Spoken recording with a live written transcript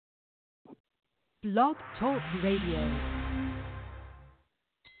Blog Talk Radio.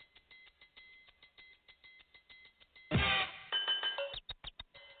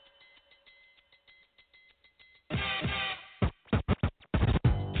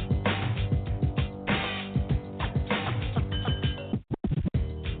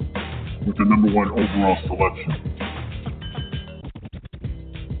 With the number one overall selection.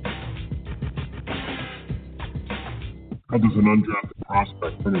 How does an undrafted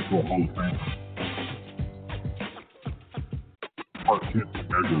prospect turn into a Hall of Famer? Heart can't be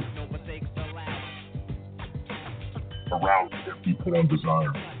measured. Around can't be put on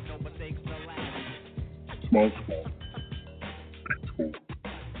desire. Small school, big school.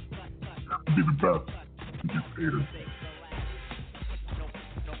 You have to be the best to get paid.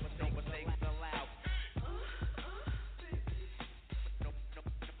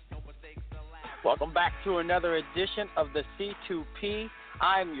 Welcome back to another edition of the C2P.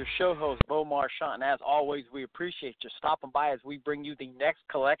 I'm your show host, Bo Marchionte, and as always, we appreciate you stopping by as we bring you the next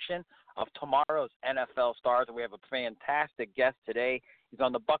collection of tomorrow's NFL stars. And we have a fantastic guest today. He's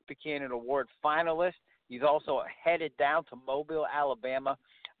on the Buck Buchanan Award finalist. He's also headed down to Mobile, Alabama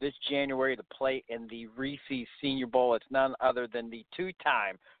this January to play in the Reese's Senior Bowl. It's none other than the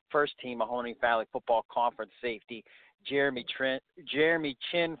two-time first-team Mahoning Valley Football Conference safety, Jeremy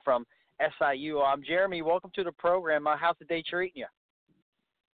Chinn from SIU. Jeremy, welcome to the program. How's the day treating you?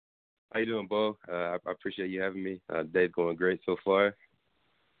 How you doing, Bo? I appreciate you having me. Day's going great so far.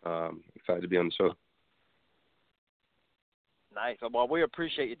 Excited to be on the show. Nice. Well, we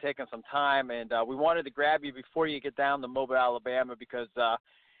appreciate you taking some time, and we wanted to grab you before you get down to Mobile, Alabama, because,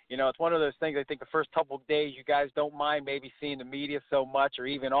 it's one of those things. I think the first couple of days you guys don't mind maybe seeing the media so much, or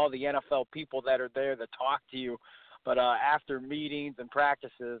even all the NFL people that are there that talk to you. But after meetings and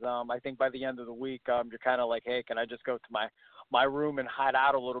practices, I think by the end of the week, you're kind of like, hey, can I just go to my room and hide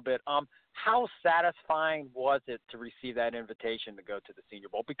out a little bit? How satisfying was it to receive that invitation to go to the Senior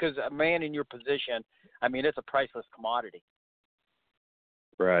Bowl? Because a man in your position, it's a priceless commodity.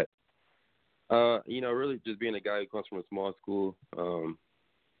 Right. Really just being a guy who comes from a small school,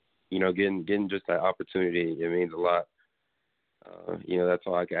 getting just that opportunity, it means a lot. That's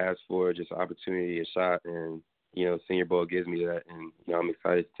all I can ask for, just an opportunity, a shot, and Senior Bowl gives me that, and, I'm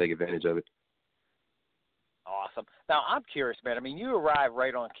excited to take advantage of it. Awesome. Now, I'm curious, man. You arrive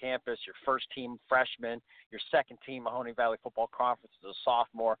right on campus, your first-team freshman, your second-team Mahoning Valley Football Conference as a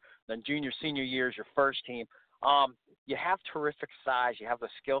sophomore, then junior, senior year is your first team. You have terrific size. You have the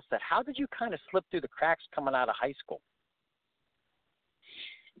skill set. How did you kind of slip through the cracks coming out of high school?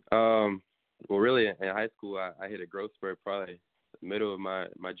 Well, really, in high school, I hit a growth spurt probably the middle of my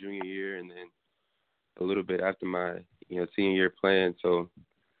junior year, and then a little bit after my, senior year playing. So,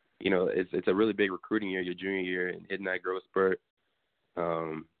 it's a really big recruiting year, your junior year, and hitting that growth spurt.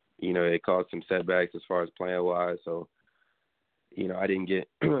 It caused some setbacks as far as playing wise. So, I didn't get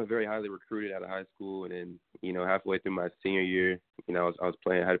very highly recruited out of high school. And then, halfway through my senior year, I was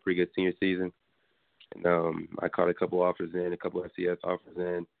playing, had a pretty good senior season. And I caught a couple offers in, a couple FCS offers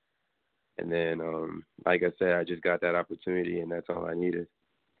in. And then, like I said, I just got that opportunity, and that's all I needed.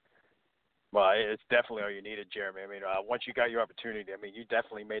 Well, it's definitely all you needed, Jeremy. Once you got your opportunity, you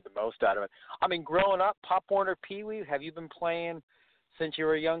definitely made the most out of it. Growing up, Pop Warner, Pee Wee, have you been playing since you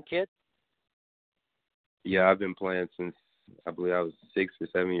were a young kid? Yeah, I've been playing since I believe I was 6 or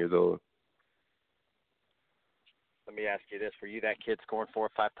 7 years old. Let me ask you this. Were you that kid scoring 4 or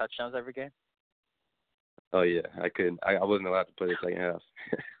 5 touchdowns every game? Oh, yeah. I couldn't. I wasn't allowed to play the second half.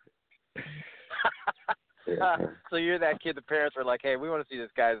 Yeah. So you're that kid, the parents were like, hey, we want to see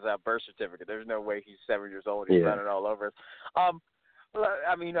this guy's birth certificate. There's no way he's 7 years old. He's running all over us.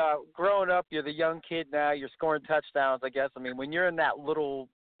 Growing up, you're the young kid now. You're scoring touchdowns, I guess. When you're in that little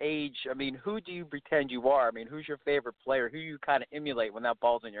age, who do you pretend you are? Who's your favorite player? Who you kind of emulate when that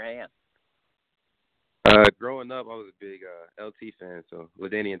ball's in your hand? Growing up, I was a big LT fan, so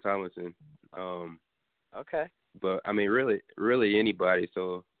LaDainian Tomlinson. Okay. But, really anybody.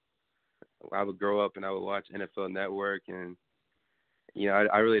 So I would grow up and I would watch NFL Network, and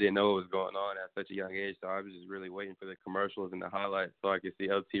I really didn't know what was going on at such a young age, so I was just really waiting for the commercials and the highlights so I could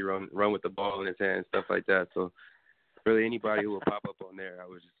see LT run with the ball in his hand and stuff like that. So really anybody who would pop up on there, I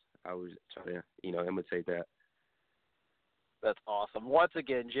would try to imitate that. That's awesome. Once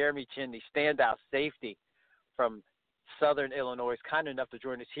again, Jeremy Chinn, the standout safety from Southern Illinois, is kind enough to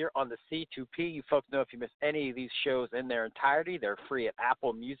join us here on the C2P. You folks know if you miss any of these shows in their entirety, they're free at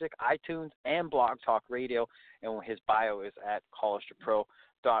Apple Music, iTunes, and Blog Talk Radio, and his bio is at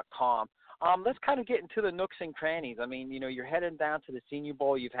College2Pro.com. Let's kind of get into the nooks and crannies. You're heading down to the Senior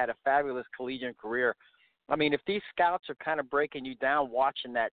Bowl. You've had a fabulous collegiate career. I mean, if these scouts are kind of breaking you down,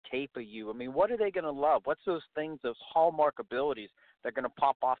 watching that tape of you, I mean, what are they going to love? What's those things, those hallmark abilities that are going to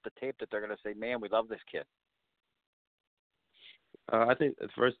pop off the tape that they're going to say, man, we love this kid? I think the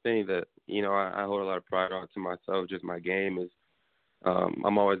first thing that, I hold a lot of pride on to myself, just my game, is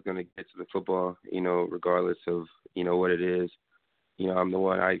I'm always going to get to the football, regardless of, what it is. I'm the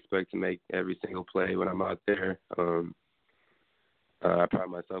one I expect to make every single play when I'm out there. I pride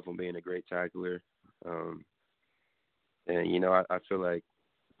myself on being a great tackler. And, I feel like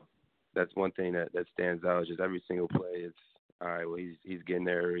that's one thing that stands out. Just every single play, it's, all right, well, he's getting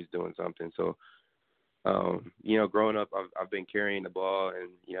there, or he's doing something. So, growing up, I've been carrying the ball, and,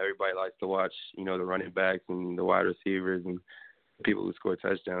 everybody likes to watch, the running backs and the wide receivers and people who score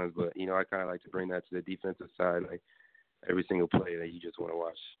touchdowns. But, I kind of like to bring that to the defensive side. Like, every single play that you just want to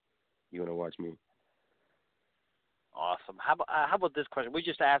watch, you want to watch me. Awesome. How about this question? We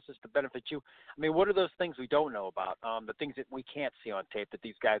just asked this to benefit you. I mean, what are those things we don't know about, the things that we can't see on tape that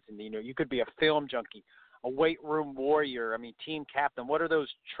these guys, you could be a film junkie, a weight room warrior, team captain. What are those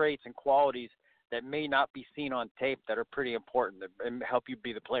traits and qualities that may not be seen on tape that are pretty important and help you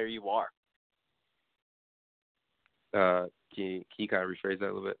be the player you are? Can you kind of rephrase that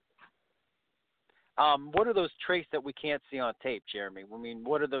a little bit? What are those traits that we can't see on tape, Jeremy?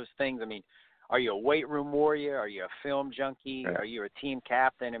 What are those things? Are you a weight room warrior? Are you a film junkie? Yeah. Are you a team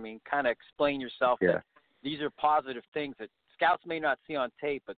captain? Kind of explain yourself. Yeah. That these are positive things that scouts may not see on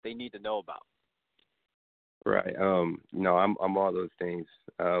tape, but they need to know about. Right. I'm all those things.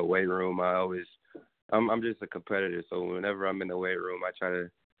 Weight room, I'm just a competitor. So whenever I'm in the weight room, I try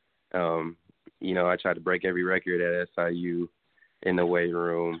to break every record at SIU in the weight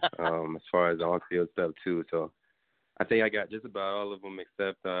room, as far as on-field stuff too. So I think I got just about all of them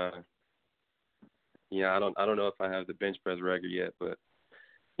except, I don't know if I have the bench press record yet, but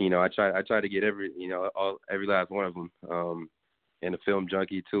I try to get every last one of them. And the film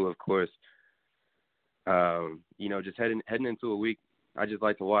junkie too, of course. Just heading into a week, I just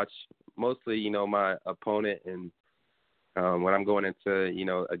like to watch mostly, my opponent, and when I'm going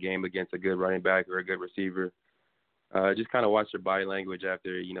into, a game against a good running back or a good receiver, just kind of watch their body language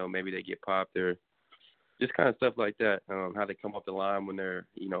after, maybe they get popped, or just kind of stuff like that, how they come off the line when they're,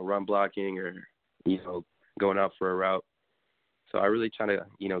 run blocking or, going out for a route. So I really try to,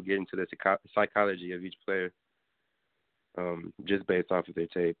 get into the psychology of each player, just based off of their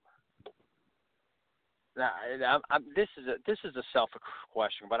tape. This is a selfish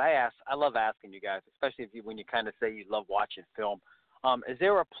question, but I love asking you guys, especially when you kind of say you love watching film. Is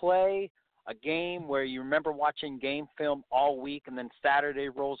there a play, a game where you remember watching game film all week, and then Saturday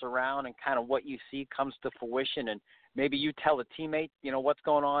rolls around and kind of what you see comes to fruition, and maybe you tell a teammate, what's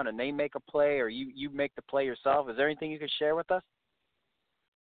going on, and they make a play, or you make the play yourself? Is there anything you could share with us?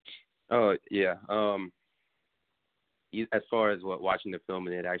 Oh yeah. As far as watching the film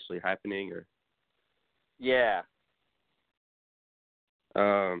and it actually happening, or? Yeah.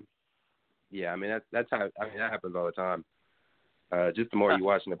 Yeah. That's how. That happens all the time. Just the more you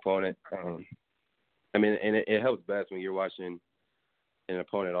watch an opponent, and it helps best when you're watching an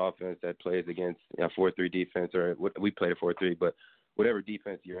opponent offense that plays against a 4-3 defense, or we played a 4-3, but whatever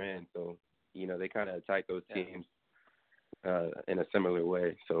defense you're in. So they kind of attack those teams in a similar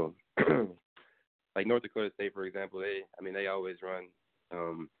way. So like North Dakota State, for example, they always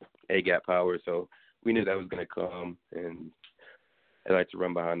run A-gap power. So we knew that was going to come, and they like to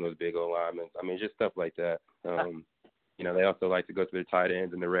run behind those big old linemen. Just stuff like that. They also like to go to their tight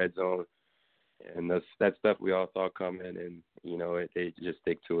ends in the red zone, and that stuff we all saw coming, and they just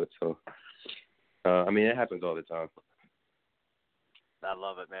stick to it. So, it happens all the time. I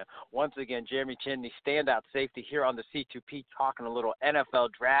love it, man. Once again, Jeremy Chinn, the standout safety here on the C2P, talking a little NFL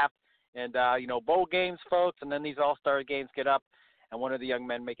draft, and bowl games, folks, and then these all-star games get up. And one of the young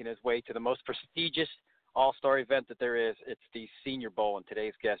men making his way to the most prestigious all-star event that there is, it's the Senior Bowl. And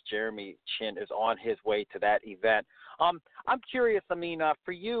today's guest, Jeremy Chinn, is on his way to that event. I'm curious,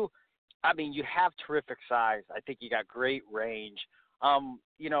 for you, you have terrific size. I think you got great range. Could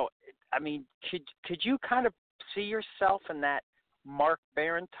you kind of see yourself in that Mark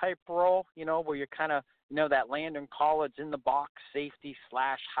Barron type role, where you're kind of, that Landon Collins in the box safety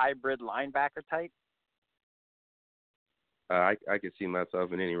 / hybrid linebacker type? I could see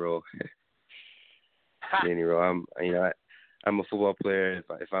myself in any role. In any role. I'm a football player.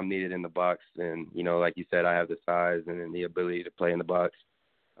 If I'm needed in the box, then like you said, I have the size and the ability to play in the box.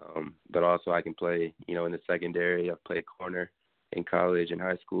 But also I can play, in the secondary. I've played corner in college and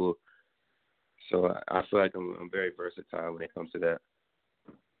high school. So I feel like I'm very versatile when it comes to that.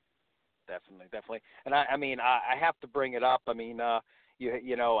 Definitely. And I have to bring it up.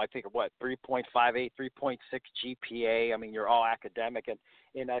 you know, I think, 3.58, 3.6 GPA. I mean, you're all academic.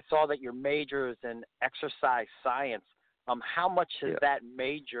 And I saw that your major is in exercise science. How much has that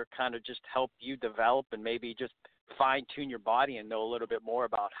major kind of just helped you develop and maybe just fine-tune your body and know a little bit more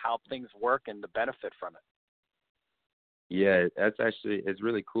about how things work and the benefit from it? Yeah, it's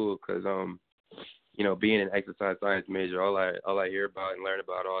really cool because, you know, being an exercise science major, all I hear about and learn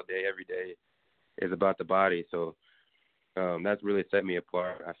about all day, every day is about the body. So that's really set me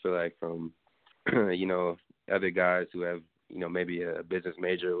apart, I feel like, from, you know, other guys who have, you know, maybe a business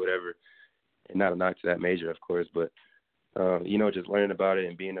major or whatever, and not a knock to that major, of course, but, you know, just learning about it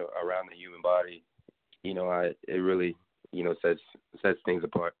and being around the human body, you know, it really, you know, sets things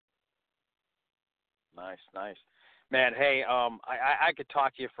apart. Nice. Man, hey, I could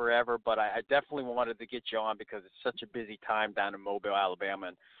talk to you forever, but I definitely wanted to get you on because it's such a busy time down in Mobile, Alabama.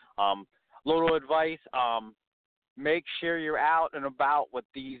 And little advice, make sure you're out and about with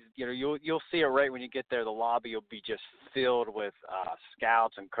these. You know, you'll see it right when you get there. The lobby will be just filled with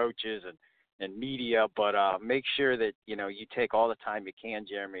scouts and coaches and media. But make sure that, you know, you take all the time you can,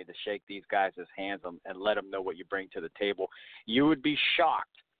 Jeremy, to shake these guys' hands and let them know what you bring to the table. You would be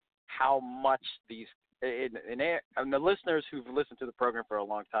shocked how much these and the listeners who've listened to the program for a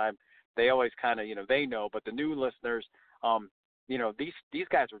long time, they always kind of, you know, they know. But the new listeners, you know, these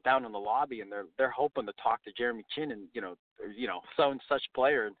guys are down in the lobby and they're hoping to talk to Jeremy Chinn and you know so and such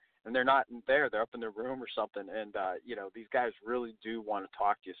player, and they're not there. They're up in their room or something, and you know, these guys really do want to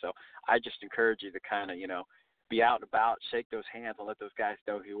talk to you. So I just encourage you to kind of, you know, be out and about, shake those hands, and let those guys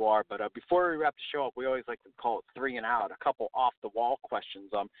know who you are. But before we wrap the show up, we always like to call it 3 and Out, a couple off the wall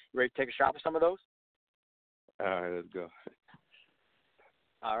questions. You ready to take a shot with some of those? All right, let's go.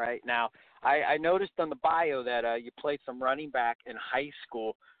 All right. Now, I noticed on the bio that you played some running back in high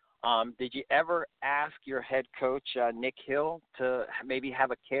school. Did you ever ask your head coach, Nick Hill, to maybe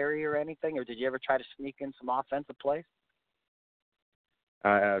have a carry or anything, or did you ever try to sneak in some offensive plays?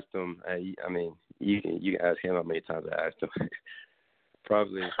 I asked him. I mean, you can ask him how many times I asked him.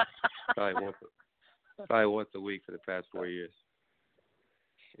 probably once a week for the past 4 years.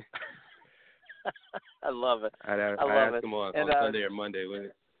 I love it. I asked him on Sunday or Monday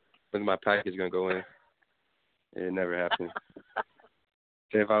when my package gonna go in. It never happened.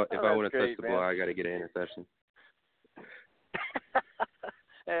 If I want to touch the ball, I got to get an interception.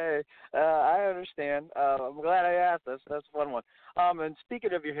 Hey, I understand. I'm glad I asked. That's a fun one. And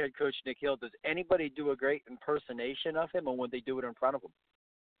speaking of your head coach, Nick Hill, does anybody do a great impersonation of him, or would they do it in front of him?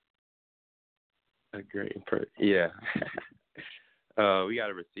 A great yeah. We got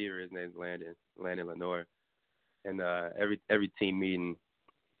a receiver. His name's Landon Lenore, and every team meeting,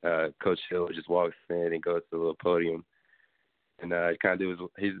 Coach Hill just walks in and goes to the little podium, and kind of do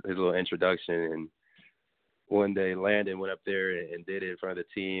his little introduction. And one day Landon went up there and did it in front of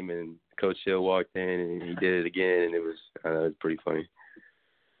the team, and Coach Hill walked in and he did it again, and it was pretty funny.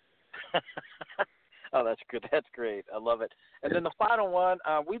 Oh, that's good. That's great. I love it. And then the final one,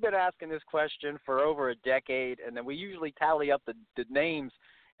 we've been asking this question for over a decade, and then we usually tally up the names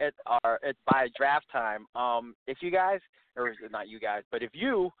by draft time. If you guys, or not you guys, but if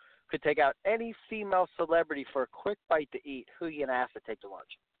you could take out any female celebrity for a quick bite to eat, who you gonna ask to take to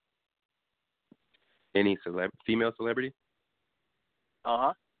lunch? Any female celebrity?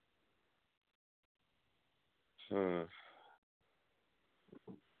 Uh-huh. Who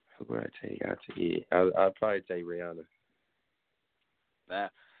would I take out to eat? I'll probably take Rihanna.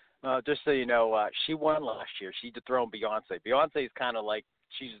 Just so you know, she won last year. She dethroned Beyonce. Beyonce's kind of like,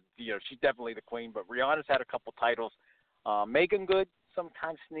 she's definitely the queen, but Rihanna's had a couple titles. Megan Good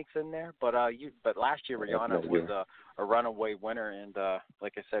sometimes sneaks in there, but last year Rihanna was a runaway winner, and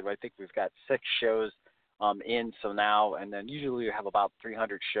like I said, I think we've got 6 shows in, so now, and then usually we have about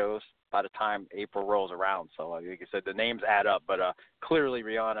 300 shows by the time April rolls around. So like I said, the names add up, but clearly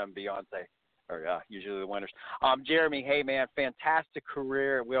Rihanna and Beyonce are usually the winners. Jeremy, hey man, fantastic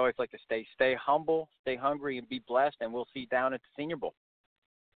career. We always like to stay humble, stay hungry, and be blessed, and we'll see you down at the Senior Bowl.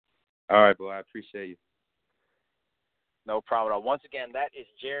 All right, boy, I appreciate you. No problem at all. Once again, that is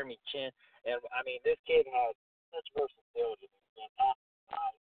Jeremy Chinn, and I mean, this kid has such versatility.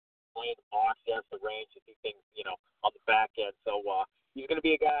 Playing the box, he has the range to do things, on the back end. So he's going to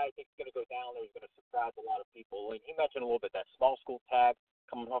be a guy I think he's going to go down there. He's going to surprise a lot of people. And he mentioned a little bit that small school tag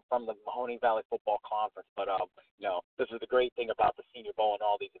coming up from the Mahoney Valley Football Conference. But, this is the great thing about the Senior Bowl and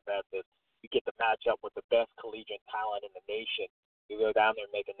all these events is you get to match up with the best collegiate talent in the nation. You go down there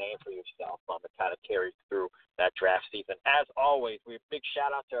and make a name for yourself. It kind of carries through that draft season. As always, we have a big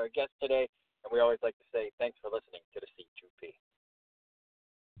shout-out to our guest today, and we always like to say thanks for listening to the C2P.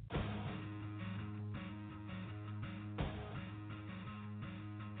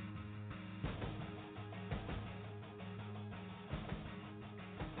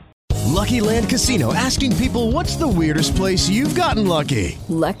 Lucky Land Casino, asking people, what's the weirdest place you've gotten lucky?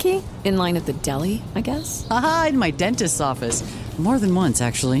 Lucky? In line at the deli, I guess? Aha, in my dentist's office. More than once,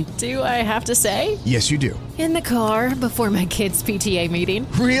 actually. Do I have to say? Yes, you do. In the car before my kids' PTA meeting.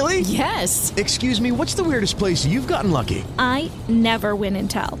 Really? Yes. Excuse me, what's the weirdest place you've gotten lucky? I never win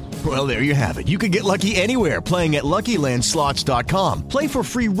and tell. Well, there you have it. You can get lucky anywhere, playing at LuckyLandSlots.com. Play for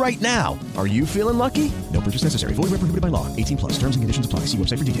free right now. Are you feeling lucky? No purchase necessary. Void where prohibited by law. 18+. Terms and conditions apply. See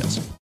website for details.